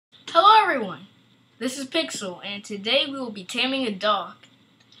everyone, this is Pixel, and today we will be taming a dog.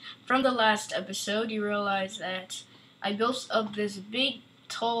 From the last episode, you realize that I built up this big,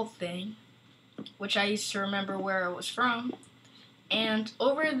 tall thing, which I used to remember where it was from, and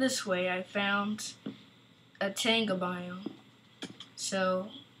over this way I found a taiga biome.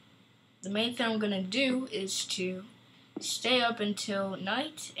 So, the main thing I'm going to do is to stay up until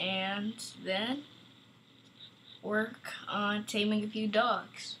night, and then work on taming a few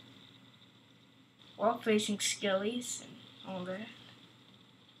dogs while facing skellies and all that.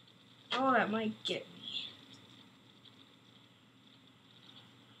 Oh, that might get me.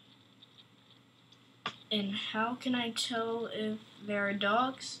 And how can I tell if there are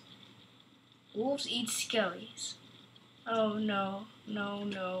dogs? Wolves eat skellies. Oh no, no,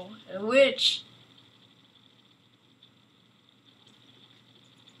 no. A witch!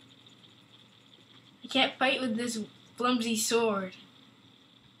 I can't fight with this flimsy sword.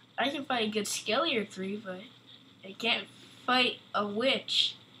 I can fight a good skelly or three, but I can't fight a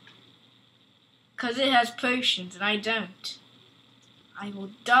witch. 'Cause it has potions and I don't. I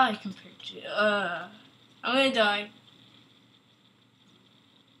will die compared to I'm gonna die.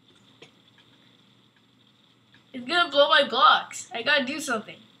 It's gonna blow my blocks. I gotta do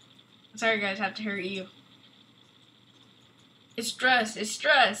something. Sorry guys, I have to hurt you. It's stress, it's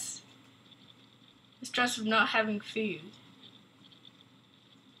stress. The stress of not having food.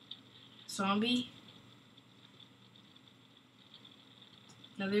 Zombie.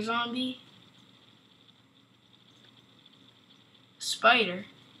 Another zombie. Spider.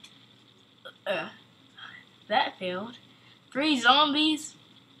 That failed. 3 zombies.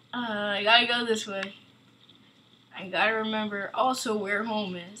 I gotta go this way. I gotta remember also where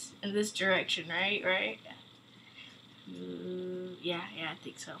home is. In this direction, right? Right? Yeah, I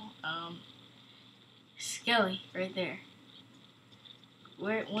think so. Skelly, right there.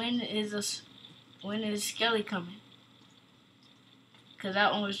 When is Skelly coming? Cause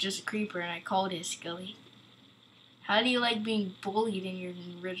that one was just a creeper and I called it Skelly. How do you like being bullied in your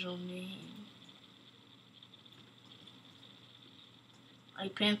original name?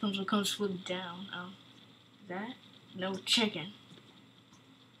 Like Panthers will come swoop down. That? No chicken.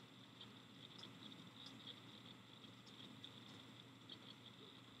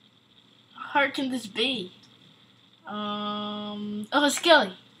 How hard can this be? Oh,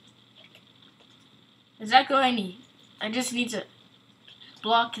 Skelly. Exactly what I need. I just need to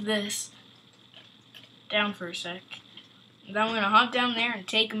block this down for a sec. And then I'm gonna hop down there and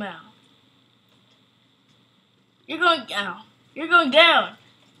take him out. You're going down. You're going down.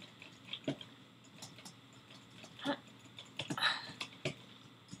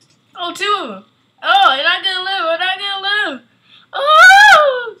 Oh, 2 of them. Oh, you're not gonna live. We're not gonna live.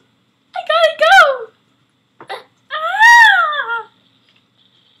 Oh, I gotta go.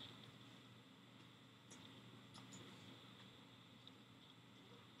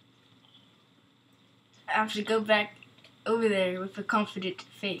 I have to go back over there with a confident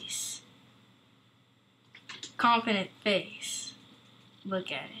face. Confident face.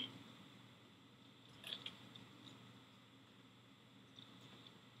 Look at it.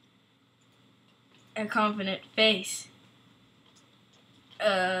 A confident face.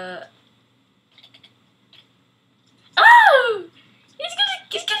 Oh! He's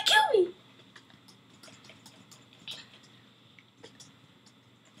gonna kill me!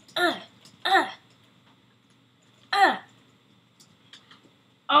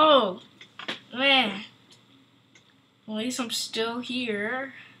 Oh, man. Well, at least I'm still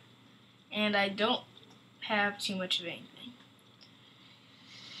here, and I don't have too much of anything.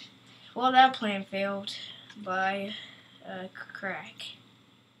 Well, that plan failed by a crack.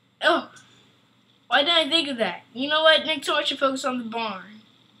 Oh, why didn't I think of that? You know what? Next time I should focus on the barn.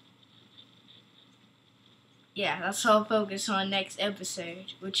 Yeah, that's what I'll focus on next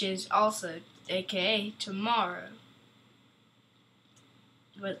episode, which is also, aka, tomorrow.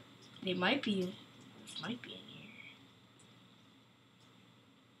 But this might be in here.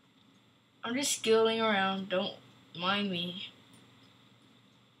 I'm just skilling around, don't mind me.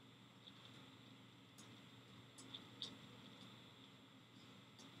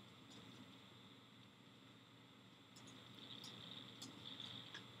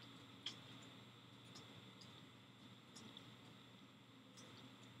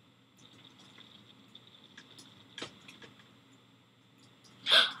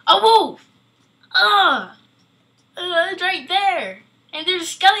 A wolf! It's right there. And there's a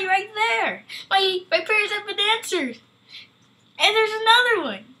Skelly right there. My prayers have been answered. And there's another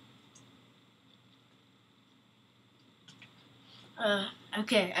one.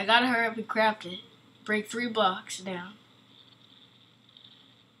 Okay, I gotta hurry up and craft it. Break 3 blocks down.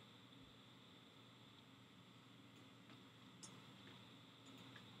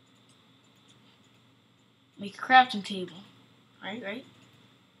 make a crafting table. Right?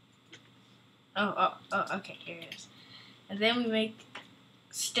 Oh, okay, here it is. And then we make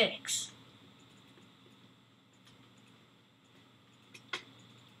sticks.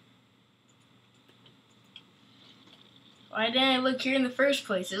 Why didn't I look here in the first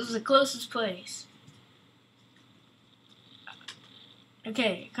place? It was the closest place.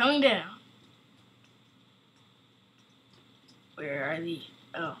 Okay, coming down. Where are the...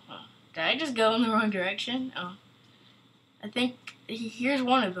 Oh, did I just go in the wrong direction? Oh. I think here's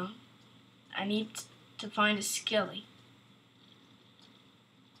one of them. I need to find a skelly.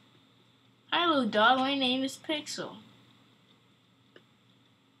 Hello, dog. My name is Pixel.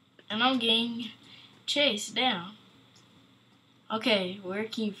 And I'm getting chased down. Okay, where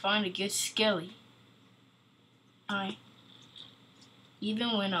can you find a good skelly?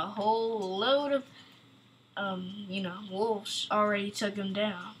 Even when a whole load of, wolves already took him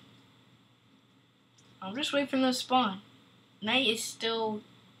down. I'll just wait for them to spawn. Night is still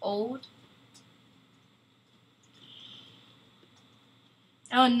old.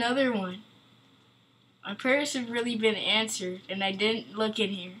 Oh, another one. My prayers have really been answered, and I didn't look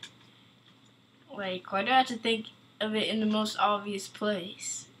in here. Like, why do I have to think of it in the most obvious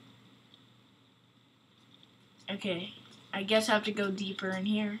place? Okay, I guess I have to go deeper in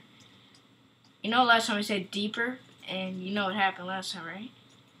here. You know last time I said deeper, and you know what happened last time, right?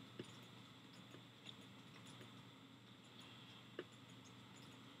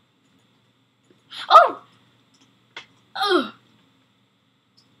 Oh! Oh!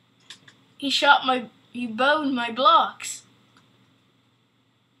 He bowed my blocks.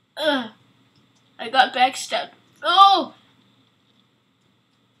 Ugh. I got backstabbed. Oh!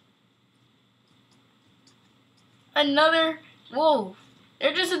 Another wolf.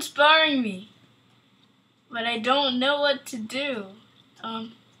 They're just inspiring me. But I don't know what to do. Oh,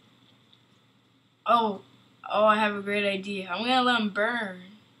 I have a great idea. I'm gonna let him burn.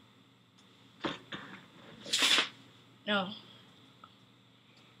 No.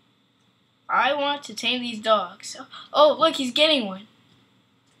 I want to tame these dogs. Oh, look, he's getting one.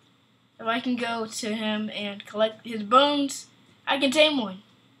 If I can go to him and collect his bones, I can tame one.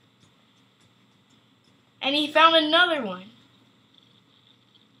 And he found another one.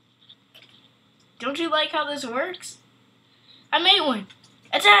 Don't you like how this works? I made one.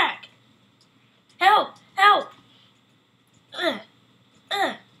 Attack! Help! Help!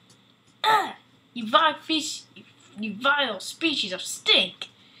 You vile species of stink.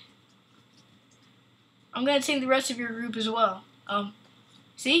 I'm gonna tame the rest of your group as well.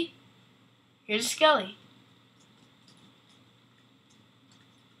 See? Here's a skelly.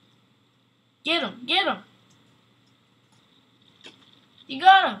 Get him! Get him! You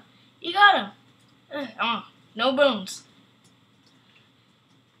got him! You got him! No bones.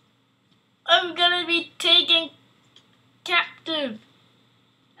 I'm gonna be taken captive.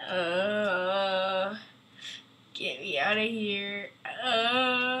 Get me out of here.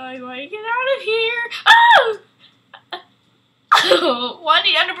 I want to get out of here. Oh! Why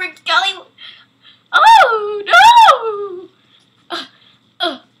did you have to bring Skelly? Oh, no!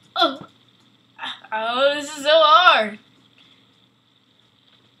 Oh, this is so hard.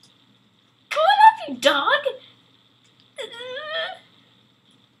 Come on up, you dog.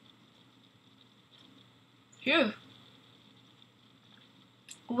 Phew.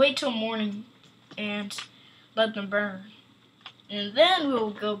 Wait till morning and let them burn. And then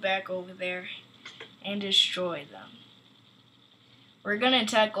we'll go back over there and destroy them. We're gonna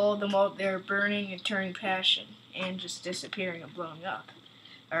attack all of them while they're burning and turning passion and just disappearing and blowing up.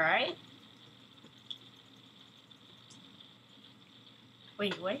 Alright?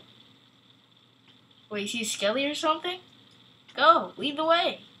 Wait. Wait, you see a skelly or something? Go, lead the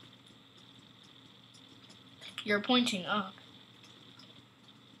way. You're pointing up.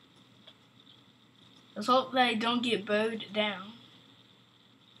 Let's hope that I don't get bowed down.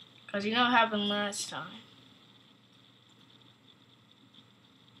 Because you know what happened last time.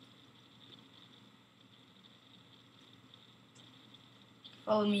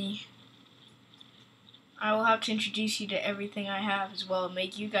 Follow me. I will have to introduce you to everything I have as well and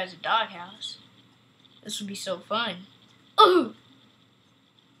make you guys a doghouse. This would be so fun. Ooh!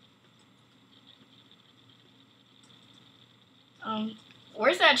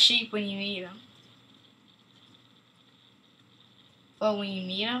 Where's that sheep when you need him? Well, when you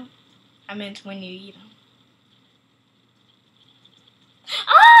need him? I meant when you eat him.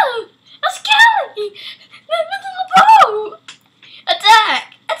 Oh! A skelly! The bow!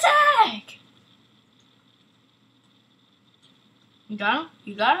 Attack! Attack! You got him?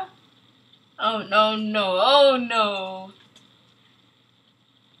 You got him? Oh, no. Oh, no.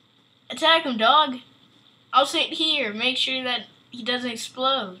 Attack him, dog. I'll sit here. Make sure that he doesn't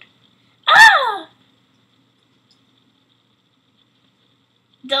explode. Ah!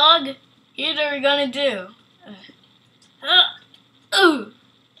 Dog, here's what we're gonna do. Ooh!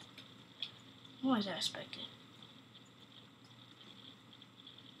 What was I expecting?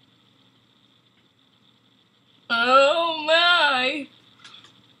 Oh my!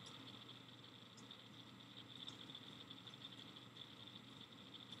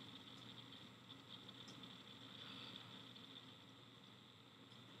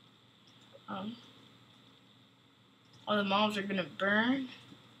 All the moms are gonna burn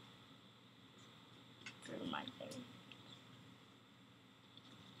through my thing.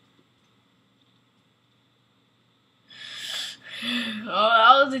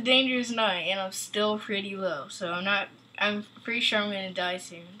 Oh, that was a dangerous night, and I'm still pretty low, so I'm pretty sure I'm gonna die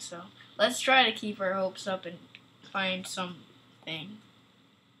soon, so let's try to keep our hopes up and find something.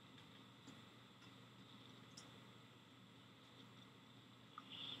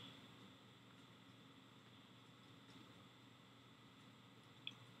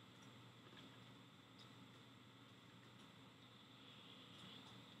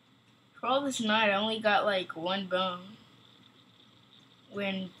 For all this night, I only got like one bone.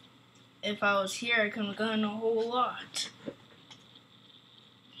 When, if I was here, I could have gotten a whole lot.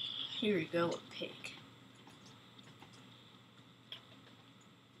 Here we go, a pig.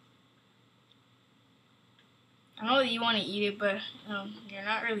 I know that you want to eat it, but you're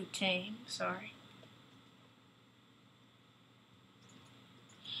not really tame. Sorry.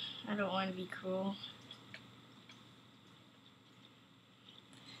 I don't want to be cruel.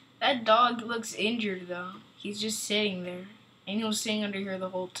 That dog looks injured, though. He's just sitting there. And he was sitting under here the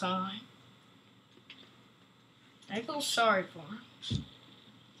whole time. I feel sorry for him.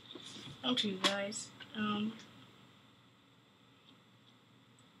 Don't you guys?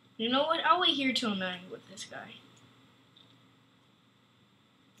 You know what? I'll wait here till 9 with this guy.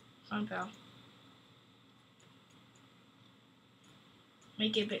 Fun pal.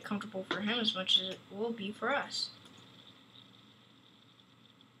 Make it a bit comfortable for him as much as it will be for us.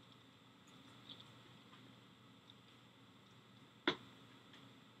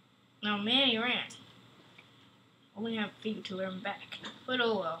 Now, man, he ran. Only have feet to learn back. But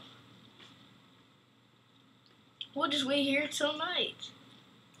oh well. We'll just wait here till night.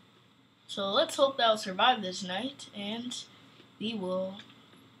 So let's hope that I'll survive this night, and we will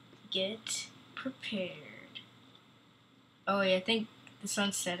get prepared. Oh yeah, I think the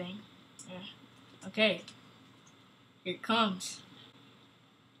sun's setting. Yeah. Okay. Here it comes.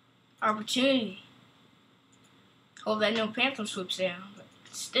 Opportunity. Hope that no phantom swoops down, but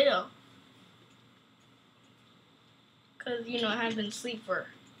still. Because, you know, I haven't been asleep for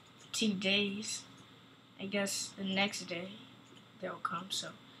 2 days. I guess the next day they'll come, so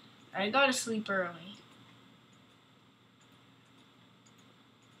I gotta sleep early.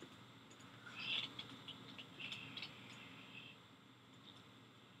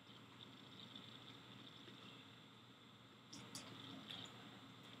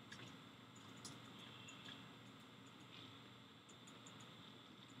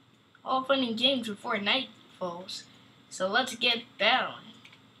 All fun and games before night falls, so let's get battling.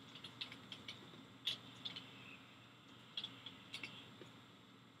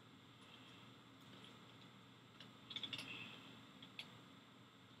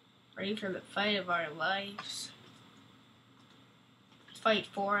 Ready for the fight of our lives. Fight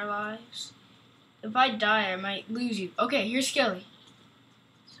for our lives. If I die, I might lose you. Okay, here's Skilly.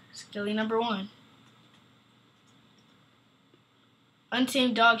 Skilly number 1.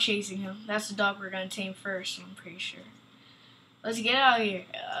 Untamed dog chasing him. That's the dog we're gonna tame first, I'm pretty sure. Let's get out of here.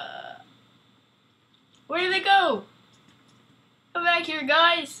 Where did they go? Come back here,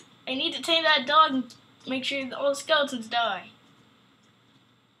 guys. I need to tame that dog and make sure that all the skeletons die.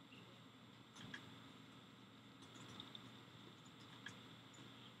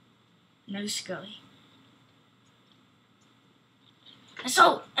 No Scully.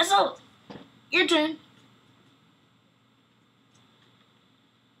 Assault! Assault! Your turn.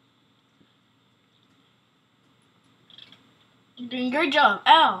 You're doing a great job.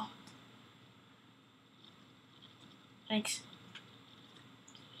 Ow! Thanks.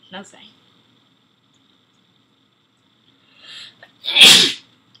 Nothing.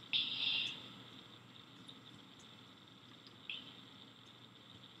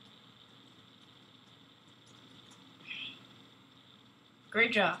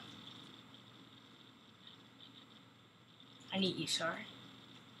 Great job. I need you, sorry.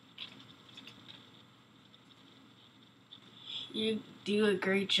 You do a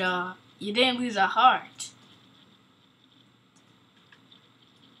great job. You didn't lose a heart.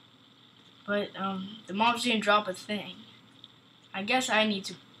 But the mobs didn't drop a thing. I guess I need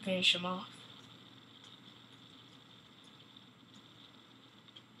to finish them off.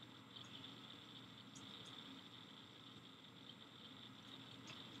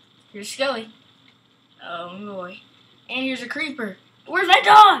 Here's Skelly. Oh boy. And here's a creeper. Where's my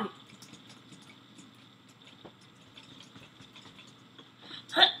dog?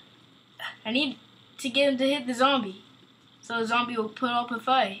 I need to get him to hit the zombie, so the zombie will put up a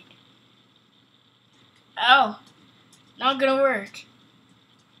fight. Ow. Not gonna work.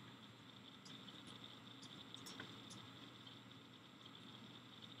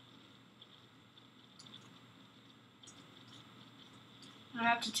 I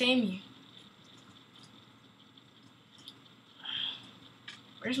have to tame you.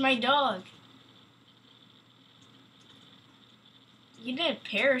 Where's my dog? You didn't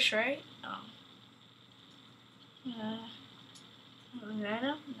perish, right? Oh. Was that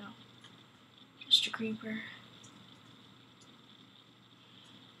him? No. Just a creeper.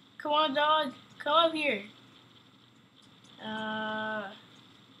 Come on, dog. Come up here.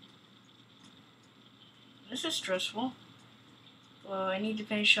 This is stressful. Well, I need to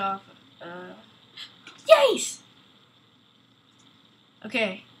finish off. Yes!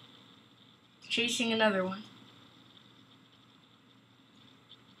 Okay. Chasing another one.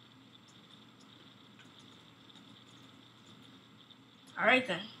 Alright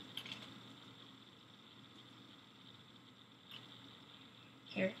then.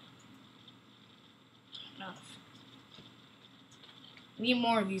 Here. Enough. Need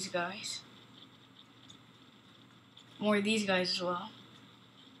more of these guys. More of these guys as well.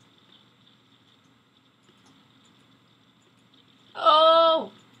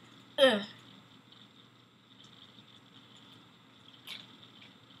 Oh! Ugh.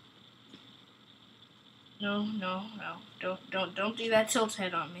 No. Don't do that tilt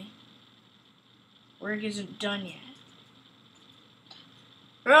head on me. Work isn't done yet.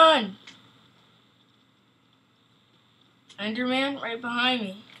 Run! Enderman right behind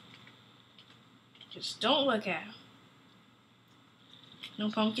me. Just don't look at him. No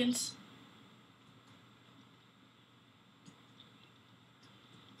pumpkins?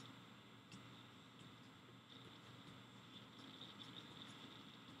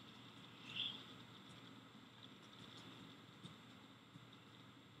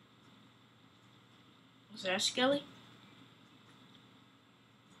 Was that Skelly?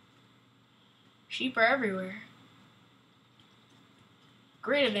 Sheep are everywhere.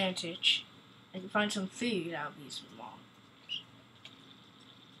 Great advantage. I can find some food out of these mobs.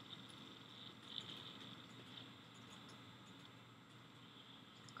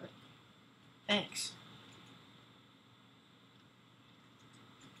 Great. Thanks.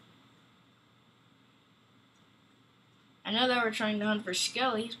 I know that we're trying to hunt for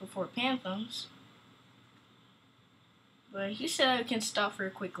skellies before panthems, but he said I can stop for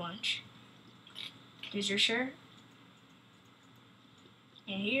a quick lunch. Here's your share.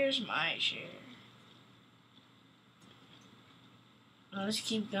 And here's my share. Now let's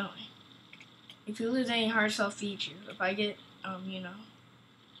keep going. If you lose any hearts, I'll feed you. If I get,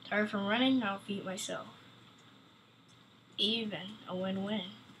 tired from running, I'll feed myself. Even a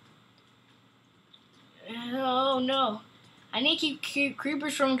win-win. Oh no. I need to keep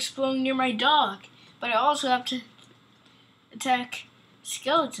creepers from exploding near my dog, but I also have to attack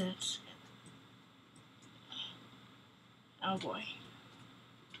skeletons. Oh boy.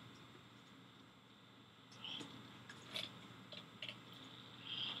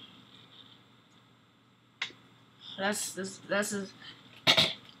 That's a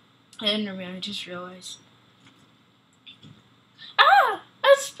Enderman, I just realized. Ah! A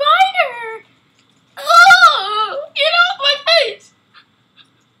spider! Oh! Get off my face!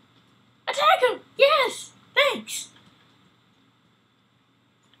 Attack him! Yes! Thanks!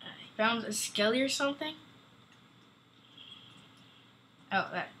 I found a skelly or something? Oh,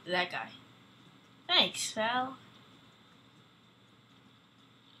 that guy. Thanks, pal.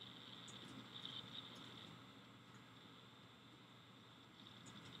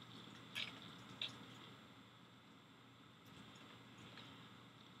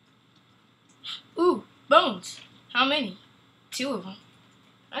 Ooh, bones. How many? 2 of them.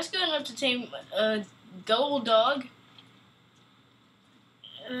 That's good enough to tame a gold dog.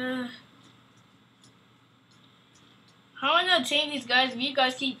 How am I gonna tame these guys if you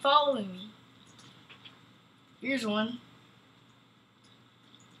guys keep following me? Here's one.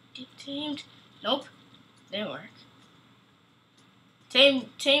 Get tamed. Nope. Didn't work.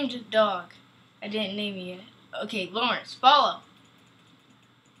 Tamed dog. I didn't name it yet. Okay, Lawrence, follow.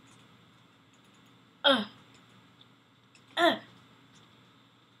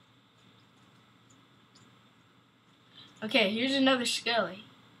 Okay, here's another skelly.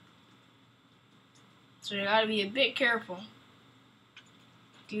 So you gotta be a bit careful.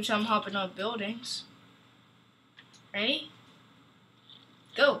 Due to I'm hopping on buildings. Ready?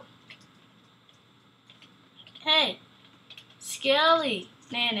 Go. Hey, Skelly.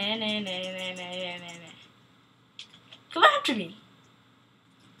 Nah, nah, nah, nah, nah, nah, nah, nah. Come after me.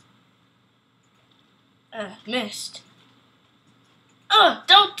 Missed.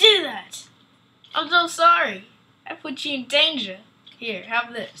 Don't do that. I'm so sorry. I put you in danger. Here,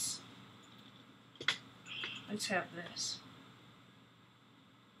 have this. Let's have this.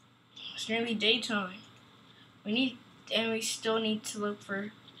 It's nearly daytime. We still need to look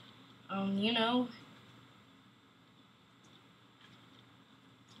for, you know.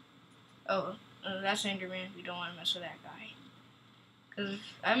 Oh, that's Enderman. We don't want to mess with that guy. Because if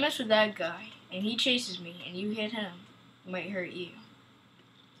I mess with that guy, and he chases me, and you hit him, it might hurt you.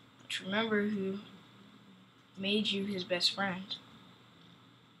 But remember who made you his best friend.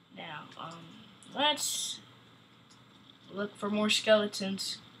 Now, let's look for more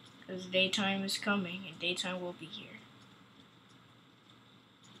skeletons, because daytime is coming, and daytime will be here.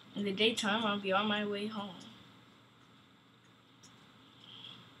 In the daytime, I'll be on my way home.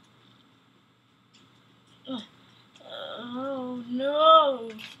 Oh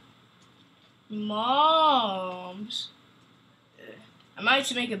no! Moms! I might have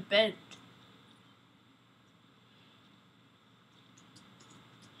to make a bed.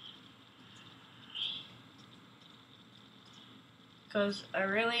 Because I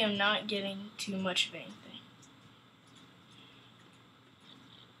really am not getting too much of anything.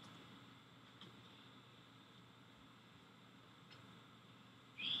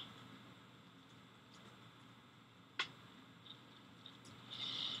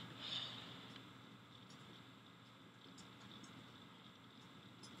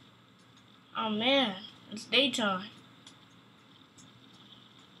 Oh man, it's daytime.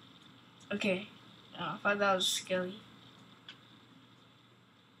 Okay, I thought that was Skelly.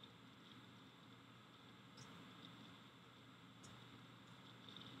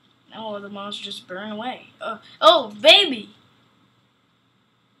 Now the monsters just burn away. Oh, baby!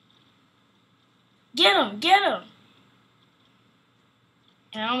 Get him! Get him!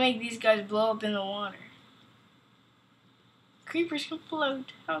 And I'll make these guys blow up in the water. Creepers can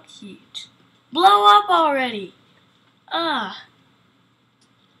float. How cute. Blow up already! Ah!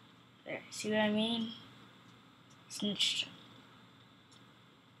 There, see what I mean? Snitched.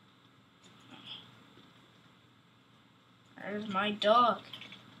 There's my dog.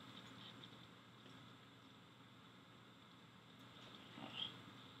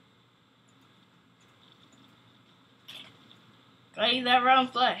 Gotta eat that round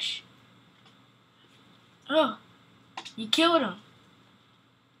flesh. Oh, you killed him.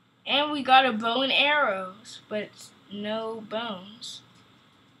 And we got a bow and arrows, but it's no bones.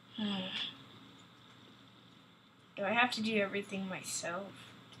 Do I have to do everything myself?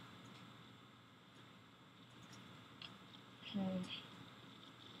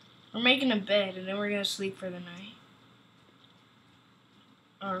 We're making a bed and then we're gonna sleep for the night.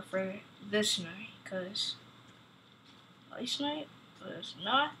 Or for this night, because last night was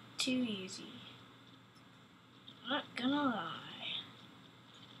not too easy. Not gonna lie.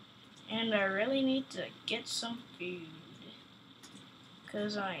 And I really need to get some food,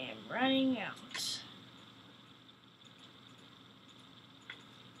 because I am running out.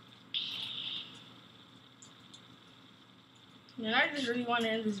 And I just really want to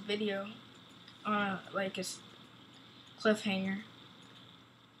end this video on like a cliffhanger.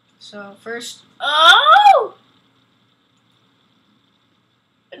 So first, oh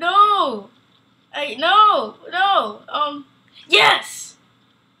no, yes,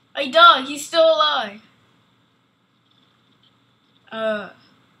 I died. He's still alive.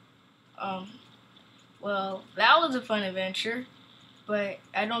 Well, that was a fun adventure, but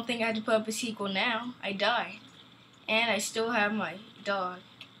I don't think I had to put up a sequel now. I died. And I still have my dog.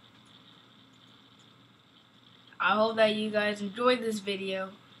 I hope that you guys enjoyed this video.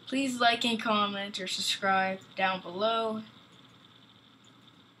 Please like and comment or subscribe down below.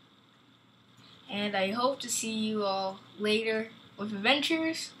 And I hope to see you all later with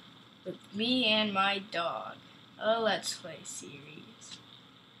adventures with me and my dog. A Let's Play series.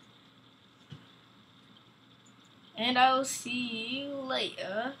 And I'll see you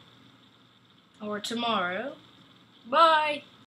later. Or tomorrow. Bye!